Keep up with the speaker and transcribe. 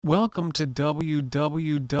Welcome to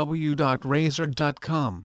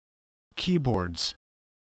www.razer.com. Keyboards.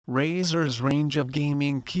 Razer's range of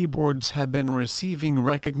gaming keyboards have been receiving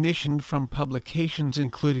recognition from publications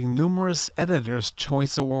including numerous Editor's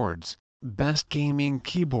Choice Awards, Best Gaming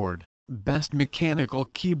Keyboard, Best Mechanical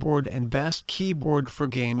Keyboard and Best Keyboard for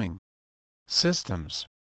Gaming Systems.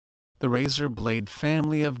 The Razer Blade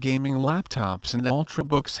family of gaming laptops and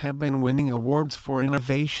ultrabooks have been winning awards for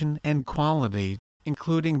innovation and quality,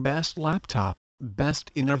 including Best Laptop,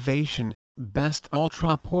 Best Innovation, Best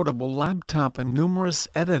Ultra Portable Laptop and numerous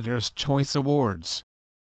Editor's Choice Awards.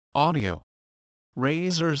 Audio.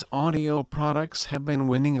 Razer's audio products have been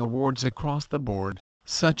winning awards across the board,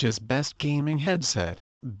 such as Best Gaming Headset,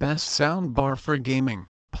 Best Soundbar for Gaming,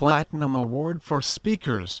 Platinum Award for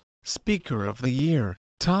Speakers, Speaker of the Year,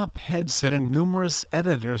 Top Headset and numerous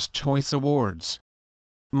Editor's Choice Awards.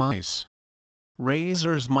 Mice.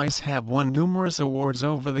 Razer's mice have won numerous awards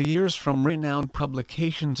over the years from renowned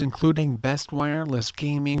publications including Best Wireless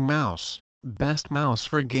Gaming Mouse, Best Mouse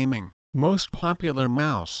for Gaming, Most Popular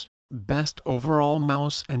Mouse, Best Overall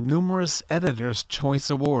Mouse and numerous Editor's Choice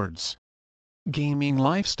Awards. Gaming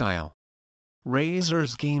Lifestyle.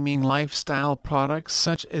 Razer's gaming lifestyle products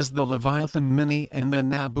such as the Leviathan Mini and the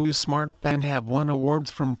Naboo Smartband have won awards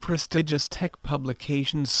from prestigious tech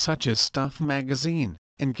publications such as Stuff Magazine,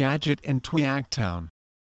 Engadget and Twagtown.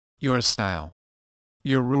 Your style.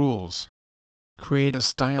 Your rules. Create a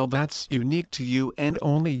style that's unique to you and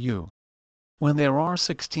only you. When there are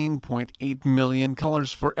 16.8 million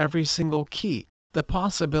colors for every single key, the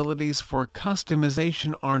possibilities for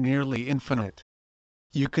customization are nearly infinite.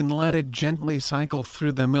 You can let it gently cycle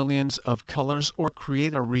through the millions of colors or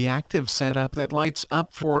create a reactive setup that lights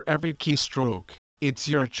up for every keystroke. It's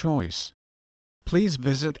your choice. Please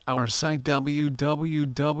visit our site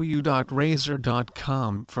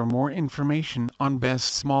www.razer.com for more information on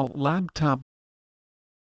Best Small Laptop,